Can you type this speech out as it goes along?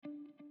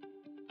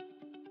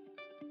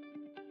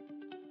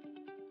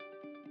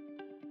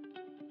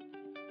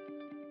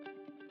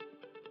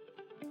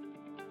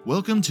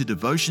Welcome to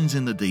Devotions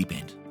in the Deep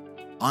End.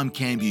 I'm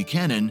Cam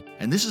Buchanan,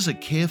 and this is a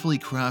carefully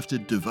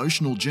crafted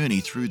devotional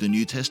journey through the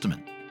New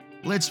Testament.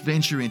 Let's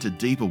venture into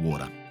deeper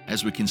water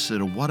as we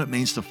consider what it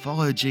means to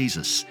follow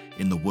Jesus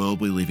in the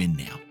world we live in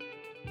now.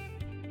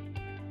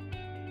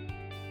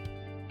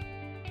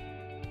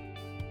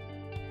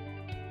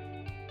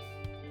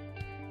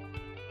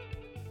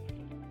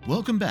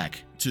 Welcome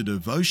back to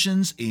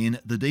Devotions in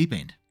the Deep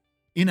End.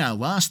 In our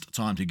last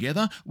time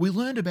together, we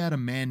learned about a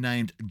man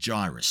named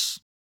Jairus.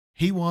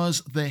 He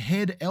was the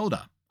head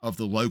elder of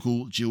the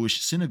local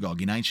Jewish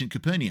synagogue in ancient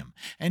Capernaum,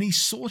 and he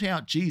sought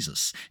out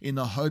Jesus in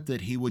the hope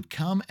that he would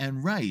come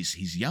and raise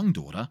his young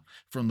daughter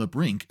from the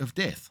brink of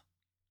death.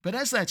 But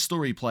as that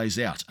story plays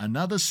out,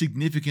 another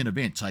significant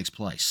event takes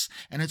place,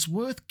 and it's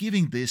worth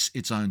giving this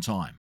its own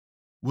time.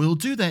 We'll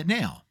do that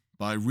now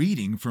by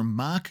reading from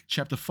Mark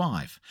chapter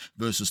 5,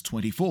 verses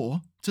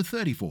 24 to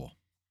 34.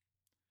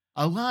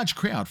 A large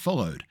crowd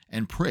followed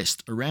and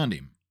pressed around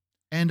him.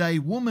 And a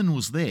woman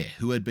was there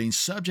who had been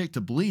subject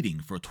to bleeding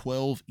for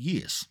 12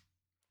 years.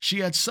 She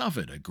had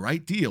suffered a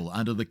great deal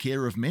under the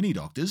care of many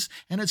doctors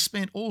and had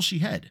spent all she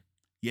had.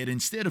 Yet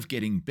instead of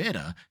getting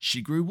better,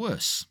 she grew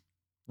worse.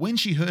 When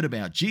she heard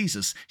about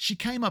Jesus, she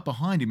came up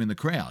behind him in the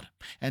crowd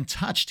and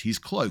touched his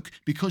cloak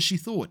because she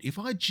thought, if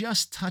I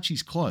just touch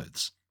his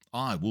clothes,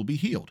 I will be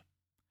healed.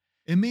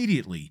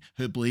 Immediately,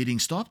 her bleeding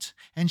stopped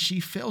and she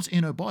felt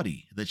in her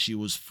body that she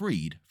was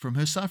freed from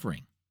her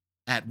suffering.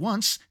 At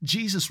once,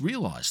 Jesus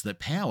realized that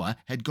power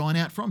had gone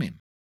out from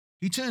him.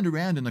 He turned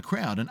around in the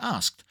crowd and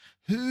asked,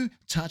 "Who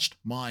touched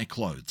my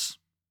clothes?"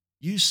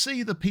 "You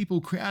see the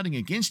people crowding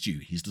against you,"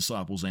 his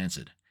disciples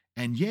answered,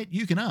 "and yet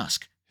you can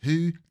ask,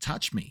 'Who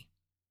touched me?'"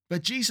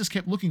 But Jesus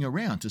kept looking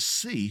around to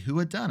see who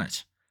had done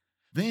it.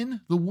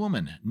 Then the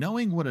woman,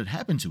 knowing what had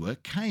happened to her,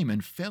 came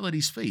and fell at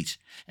his feet,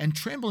 and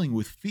trembling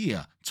with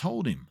fear,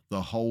 told him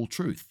the whole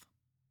truth.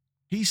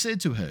 He said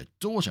to her,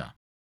 "Daughter,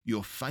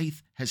 your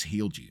faith has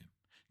healed you.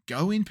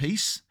 Go in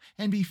peace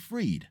and be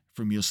freed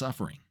from your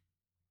suffering."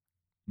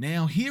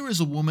 Now, here is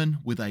a woman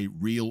with a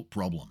real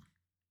problem.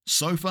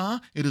 So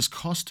far, it has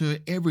cost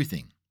her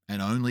everything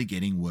and only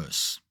getting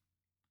worse.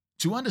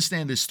 To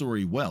understand this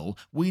story well,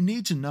 we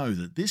need to know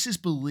that this is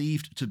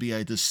believed to be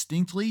a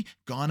distinctly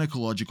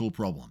gynecological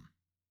problem.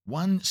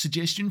 One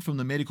suggestion from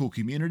the medical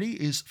community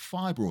is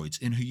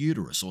fibroids in her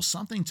uterus or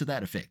something to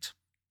that effect.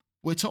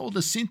 We're told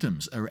the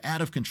symptoms are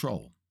out of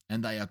control,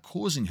 and they are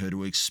causing her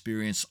to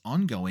experience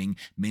ongoing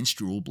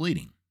menstrual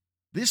bleeding.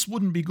 This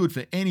wouldn't be good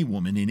for any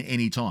woman in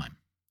any time.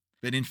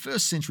 But in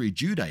first century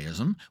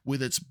Judaism,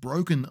 with its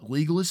broken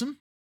legalism,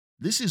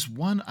 this is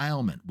one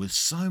ailment with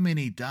so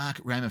many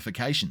dark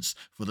ramifications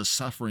for the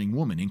suffering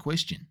woman in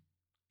question.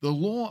 The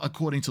law,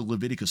 according to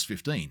Leviticus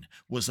 15,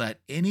 was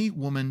that any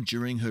woman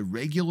during her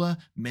regular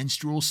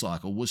menstrual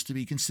cycle was to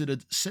be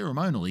considered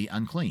ceremonially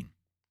unclean.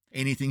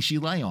 Anything she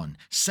lay on,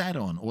 sat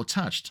on, or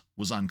touched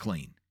was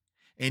unclean.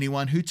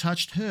 Anyone who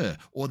touched her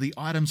or the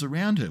items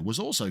around her was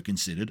also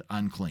considered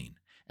unclean,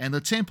 and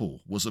the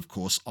temple was of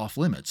course off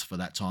limits for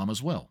that time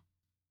as well.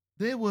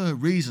 There were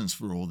reasons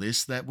for all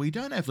this that we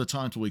don't have the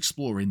time to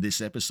explore in this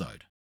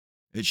episode.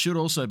 It should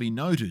also be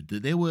noted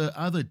that there were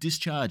other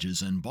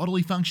discharges and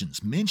bodily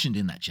functions mentioned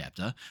in that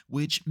chapter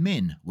which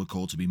men were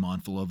called to be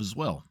mindful of as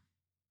well.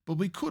 But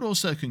we could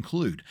also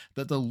conclude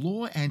that the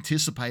law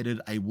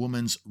anticipated a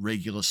woman's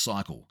regular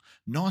cycle,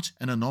 not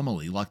an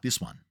anomaly like this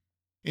one.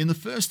 In the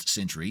first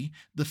century,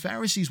 the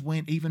Pharisees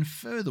went even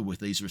further with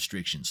these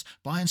restrictions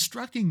by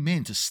instructing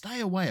men to stay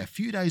away a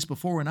few days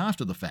before and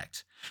after the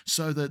fact,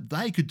 so that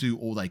they could do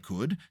all they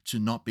could to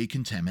not be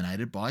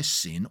contaminated by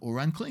sin or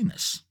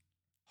uncleanness.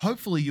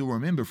 Hopefully you'll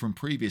remember from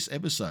previous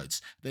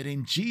episodes that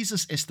in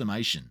Jesus'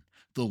 estimation,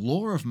 the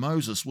law of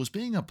Moses was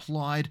being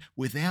applied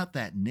without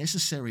that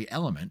necessary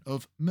element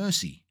of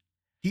mercy.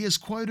 He has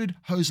quoted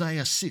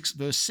Hosea 6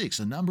 verse 6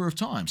 a number of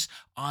times,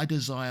 "I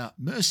desire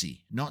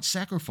mercy, not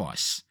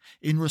sacrifice,"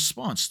 in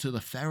response to the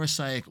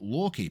Pharisaic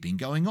law-keeping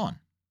going on.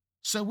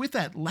 So with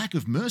that lack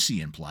of mercy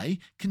in play,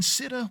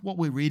 consider what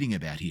we're reading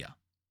about here.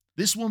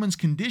 This woman's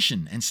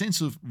condition and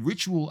sense of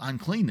ritual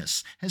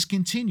uncleanness has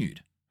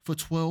continued for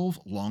 12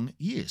 long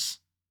years.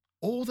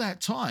 All that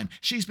time,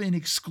 she's been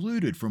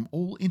excluded from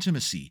all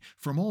intimacy,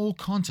 from all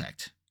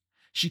contact.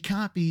 She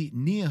can't be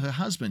near her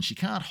husband, she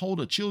can't hold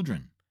her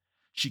children.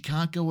 She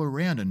can't go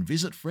around and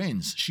visit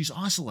friends. She's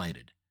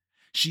isolated.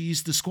 She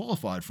is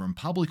disqualified from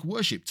public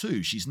worship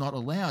too. She's not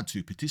allowed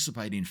to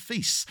participate in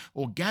feasts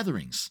or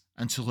gatherings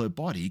until her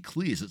body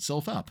clears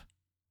itself up.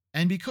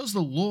 And because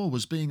the law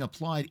was being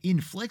applied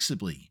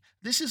inflexibly,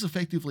 this is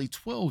effectively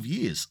 12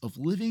 years of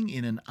living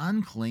in an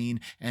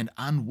unclean and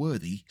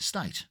unworthy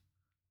state.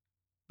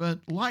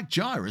 But like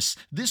Jairus,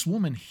 this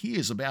woman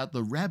hears about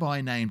the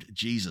rabbi named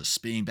Jesus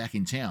being back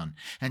in town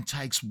and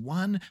takes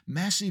one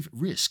massive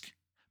risk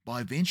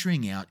by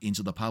venturing out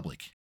into the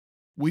public.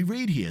 We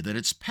read here that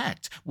it's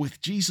packed, with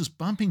Jesus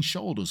bumping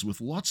shoulders with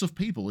lots of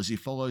people as he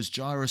follows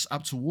Jairus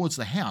up towards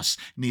the house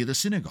near the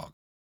synagogue.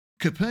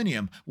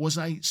 Capernaum was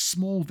a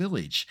small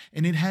village,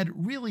 and it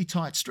had really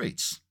tight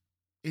streets.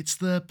 It's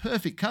the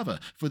perfect cover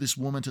for this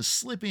woman to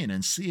slip in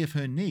and see if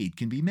her need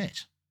can be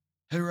met.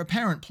 Her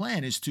apparent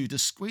plan is to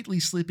discreetly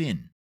slip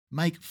in,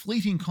 make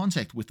fleeting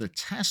contact with the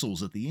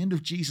tassels at the end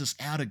of Jesus'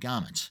 outer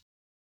garment,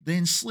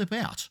 then slip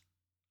out,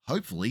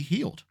 hopefully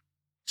healed.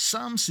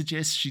 Some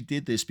suggest she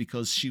did this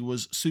because she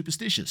was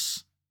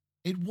superstitious.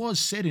 It was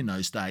said in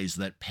those days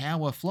that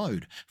power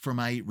flowed from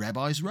a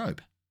rabbi's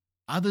robe.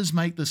 Others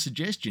make the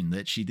suggestion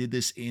that she did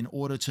this in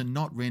order to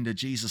not render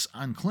Jesus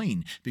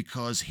unclean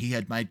because he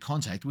had made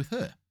contact with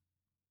her.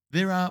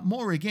 There are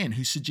more again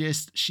who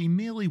suggest she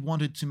merely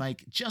wanted to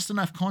make just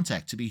enough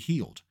contact to be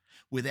healed,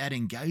 without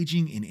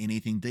engaging in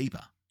anything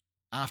deeper.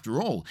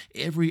 After all,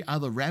 every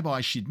other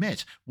rabbi she'd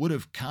met would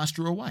have cast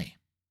her away.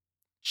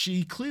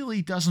 She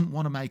clearly doesn't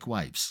want to make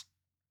waves,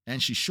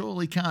 and she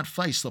surely can't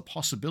face the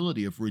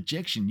possibility of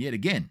rejection yet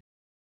again,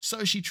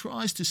 so she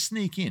tries to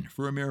sneak in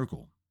for a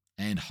miracle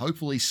and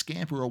hopefully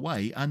scamper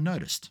away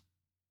unnoticed.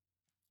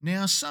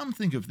 Now, some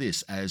think of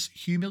this as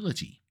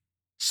humility.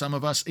 Some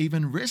of us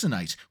even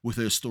resonate with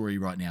her story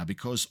right now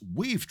because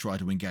we've tried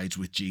to engage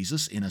with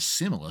Jesus in a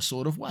similar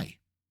sort of way.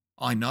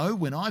 I know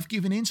when I've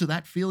given in to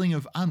that feeling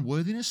of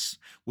unworthiness,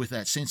 with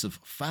that sense of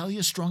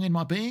failure strong in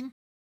my being,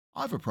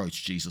 I've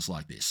approached Jesus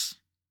like this.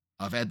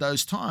 I've had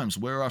those times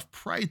where I've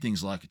prayed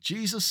things like,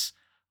 Jesus,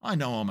 I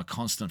know I'm a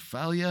constant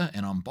failure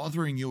and I'm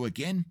bothering you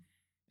again.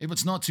 If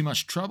it's not too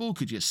much trouble,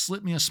 could you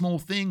slip me a small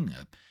thing,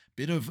 a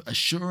bit of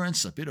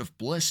assurance, a bit of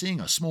blessing,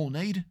 a small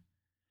need?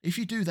 If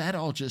you do that,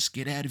 I'll just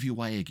get out of your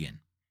way again.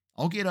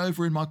 I'll get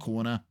over in my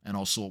corner and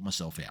I'll sort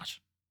myself out.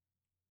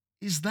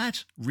 Is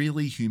that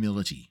really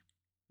humility?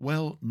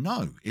 Well,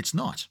 no, it's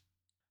not.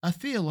 A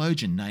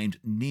theologian named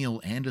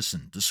Neil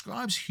Anderson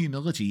describes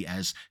humility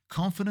as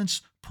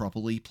confidence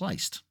properly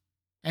placed.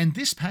 And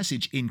this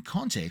passage in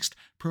context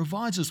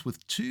provides us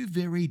with two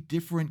very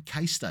different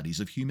case studies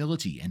of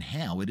humility and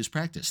how it is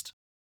practiced.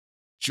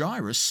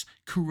 Jairus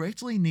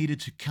correctly needed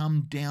to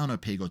come down a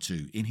peg or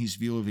two in his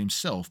view of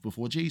himself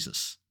before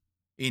Jesus.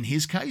 In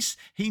his case,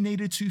 he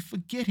needed to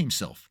forget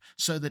himself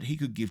so that he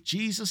could give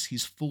Jesus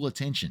his full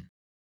attention.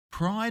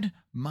 Pride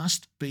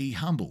must be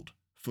humbled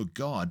for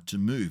God to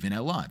move in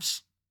our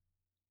lives.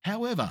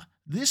 However,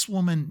 this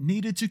woman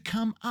needed to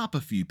come up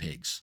a few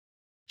pegs.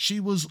 She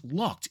was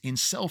locked in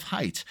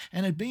self-hate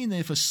and had been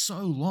there for so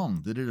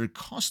long that it had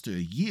cost her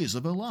years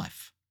of her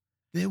life.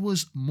 There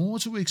was more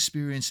to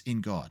experience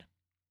in God,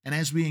 and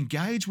as we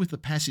engage with the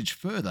passage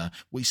further,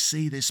 we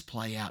see this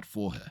play out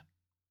for her.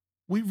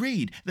 We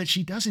read that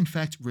she does in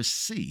fact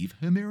receive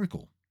her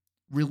miracle.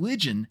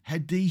 Religion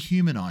had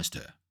dehumanized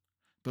her,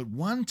 but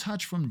one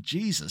touch from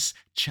Jesus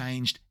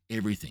changed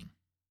everything.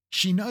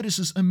 She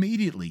notices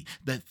immediately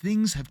that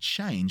things have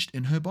changed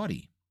in her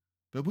body.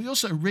 But we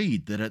also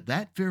read that at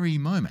that very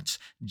moment,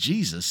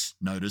 Jesus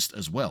noticed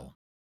as well,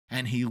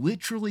 and he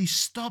literally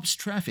stops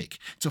traffic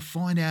to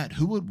find out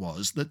who it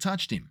was that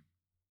touched him.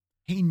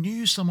 He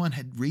knew someone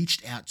had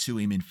reached out to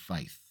him in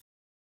faith,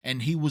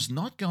 and he was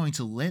not going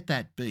to let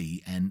that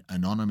be an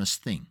anonymous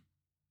thing.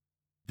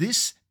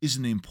 This is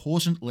an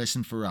important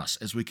lesson for us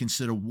as we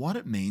consider what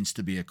it means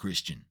to be a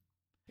Christian.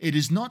 It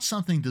is not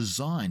something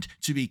designed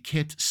to be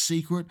kept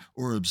secret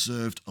or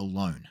observed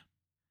alone.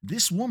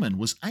 This woman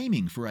was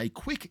aiming for a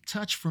quick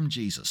touch from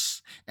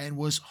Jesus and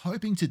was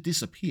hoping to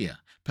disappear,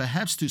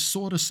 perhaps to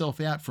sort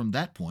herself out from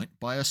that point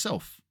by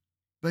herself.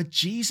 But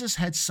Jesus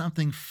had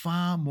something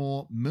far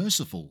more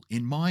merciful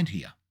in mind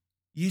here.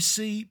 You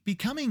see,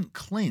 becoming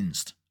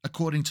cleansed,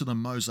 according to the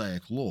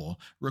Mosaic law,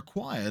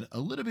 required a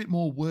little bit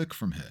more work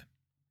from her.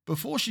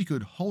 Before she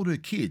could hold her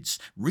kids,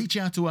 reach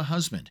out to her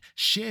husband,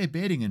 share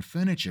bedding and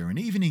furniture, and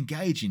even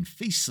engage in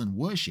feasts and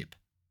worship,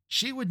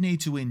 she would need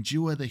to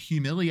endure the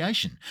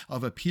humiliation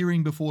of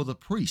appearing before the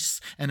priests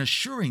and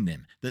assuring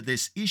them that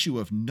this issue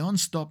of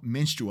non-stop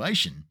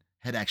menstruation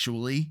had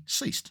actually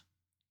ceased.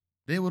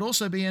 There would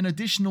also be an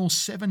additional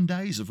 7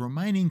 days of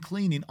remaining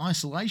clean in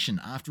isolation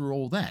after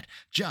all that,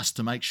 just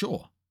to make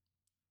sure.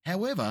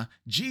 However,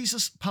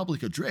 Jesus'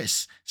 public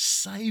address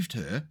saved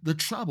her the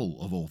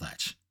trouble of all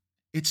that.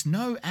 It's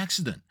no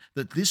accident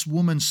that this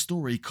woman's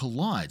story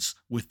collides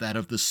with that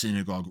of the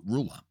synagogue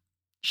ruler.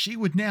 She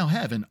would now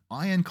have an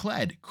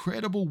ironclad,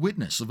 credible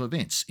witness of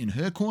events in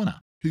her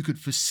corner who could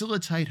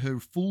facilitate her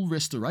full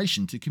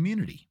restoration to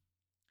community.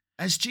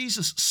 As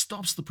Jesus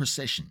stops the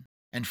procession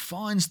and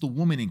finds the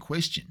woman in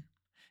question,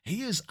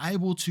 he is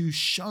able to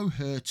show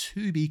her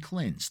to be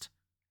cleansed,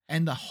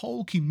 and the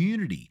whole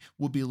community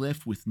would be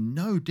left with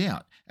no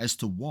doubt as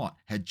to what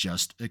had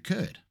just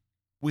occurred.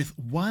 With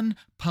one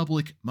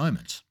public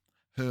moment,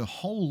 her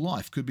whole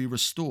life could be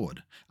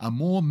restored, a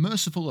more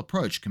merciful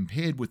approach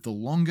compared with the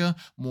longer,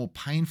 more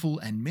painful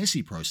and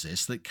messy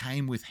process that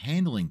came with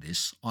handling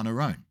this on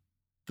her own.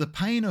 The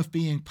pain of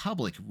being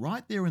public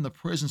right there in the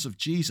presence of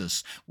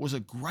Jesus was a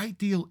great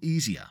deal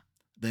easier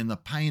than the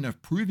pain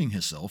of proving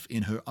herself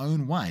in her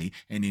own way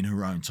and in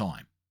her own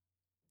time.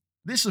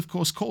 This, of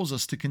course, calls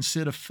us to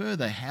consider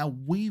further how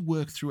we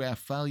work through our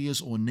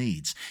failures or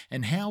needs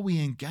and how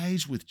we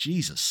engage with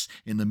Jesus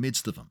in the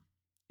midst of them.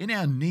 In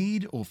our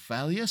need or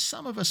failure,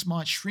 some of us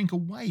might shrink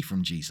away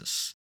from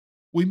Jesus.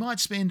 We might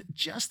spend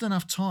just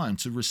enough time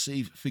to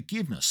receive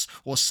forgiveness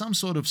or some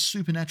sort of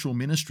supernatural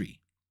ministry,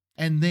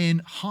 and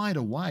then hide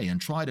away and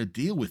try to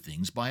deal with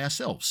things by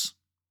ourselves.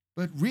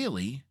 But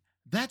really,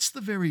 that's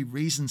the very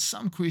reason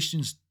some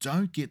Christians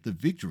don't get the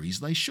victories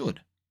they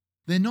should.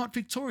 They're not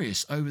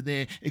victorious over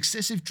their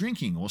excessive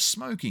drinking or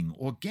smoking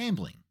or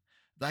gambling.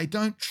 They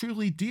don't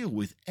truly deal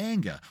with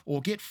anger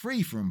or get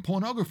free from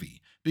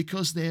pornography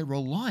because they're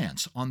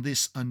reliant on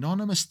this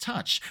anonymous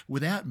touch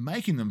without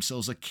making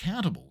themselves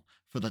accountable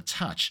for the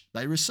touch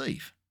they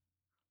receive.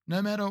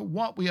 No matter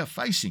what we are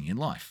facing in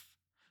life,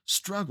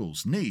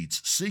 struggles,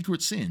 needs,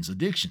 secret sins,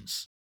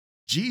 addictions,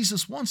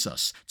 Jesus wants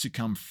us to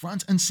come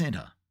front and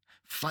center,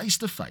 face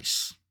to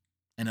face,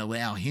 and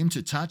allow Him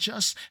to touch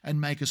us and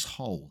make us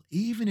whole,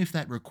 even if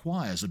that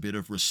requires a bit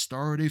of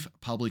restorative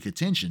public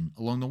attention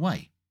along the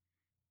way.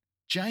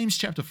 James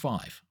chapter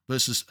 5,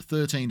 verses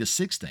 13 to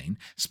 16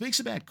 speaks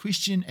about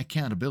Christian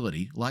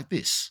accountability like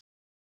this.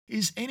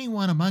 Is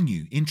anyone among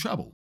you in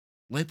trouble?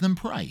 Let them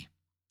pray.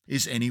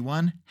 Is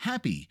anyone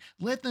happy?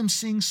 Let them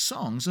sing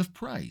songs of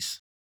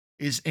praise.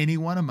 Is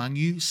anyone among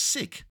you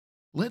sick?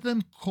 Let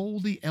them call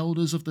the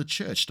elders of the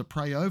church to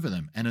pray over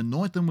them and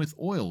anoint them with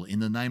oil in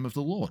the name of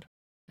the Lord.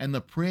 And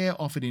the prayer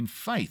offered in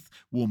faith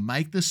will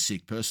make the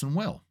sick person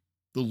well.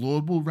 The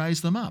Lord will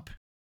raise them up.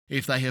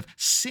 If they have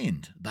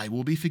sinned, they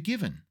will be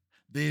forgiven.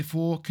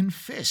 Therefore,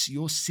 confess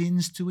your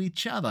sins to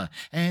each other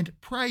and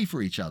pray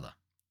for each other,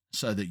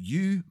 so that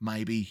you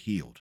may be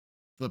healed.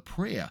 The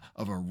prayer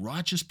of a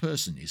righteous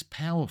person is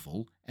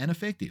powerful and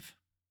effective.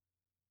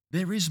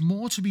 There is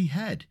more to be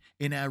had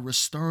in our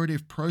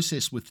restorative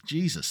process with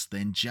Jesus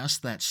than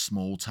just that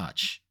small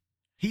touch.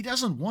 He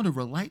doesn't want to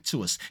relate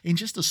to us in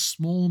just a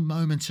small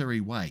momentary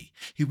way.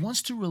 He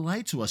wants to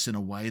relate to us in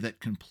a way that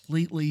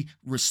completely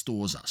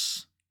restores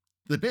us.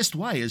 The best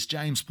way, as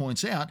James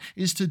points out,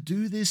 is to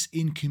do this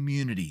in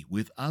community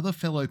with other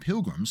fellow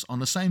pilgrims on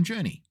the same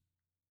journey.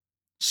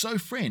 So,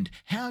 friend,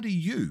 how do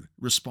you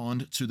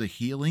respond to the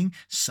healing,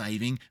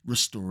 saving,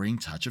 restoring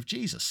touch of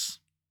Jesus?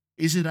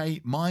 Is it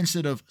a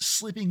mindset of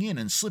slipping in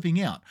and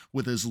slipping out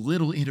with as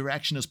little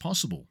interaction as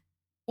possible?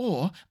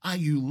 Or are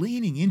you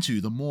leaning into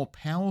the more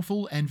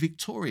powerful and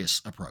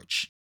victorious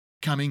approach,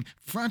 coming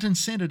front and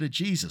center to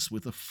Jesus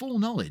with the full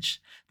knowledge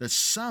that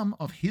some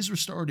of His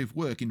restorative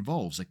work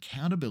involves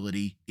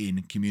accountability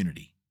in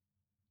community?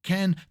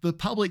 Can the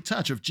public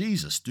touch of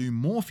Jesus do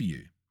more for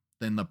you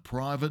than the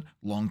private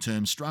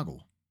long-term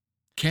struggle?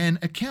 Can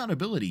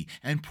accountability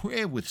and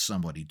prayer with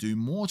somebody do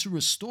more to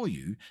restore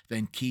you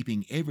than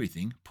keeping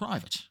everything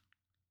private?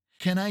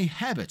 Can a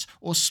habit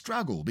or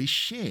struggle be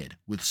shared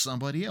with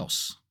somebody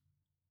else?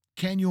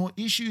 Can your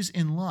issues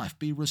in life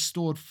be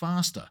restored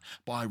faster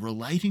by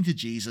relating to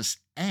Jesus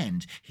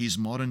and His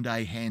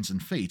modern-day hands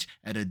and feet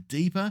at a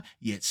deeper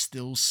yet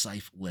still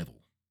safe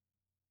level?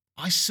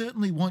 I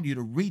certainly want you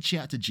to reach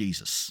out to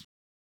Jesus,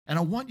 and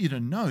I want you to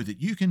know that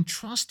you can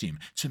trust Him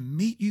to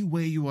meet you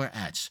where you are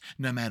at,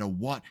 no matter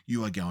what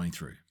you are going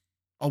through.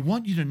 I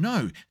want you to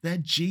know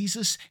that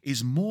Jesus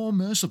is more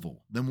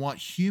merciful than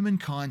what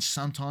humankind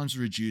sometimes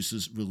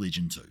reduces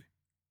religion to.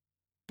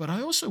 But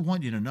I also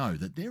want you to know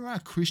that there are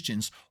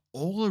Christians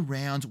all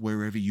around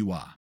wherever you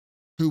are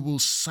who will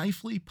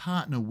safely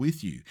partner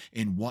with you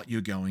in what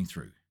you're going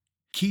through,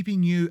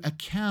 keeping you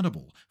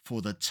accountable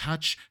for the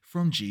touch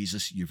from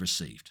Jesus you've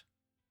received.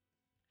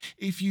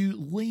 If you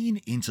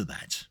lean into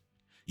that,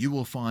 you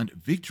will find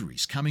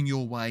victories coming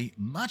your way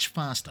much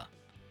faster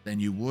than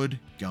you would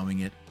going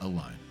it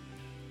alone.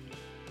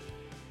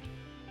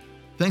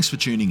 Thanks for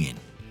tuning in.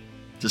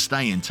 To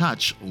stay in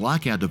touch,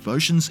 like our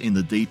Devotions in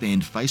the Deep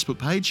End Facebook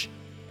page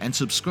and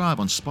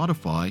subscribe on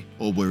Spotify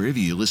or wherever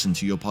you listen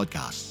to your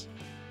podcasts.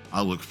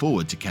 I look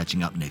forward to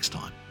catching up next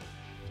time.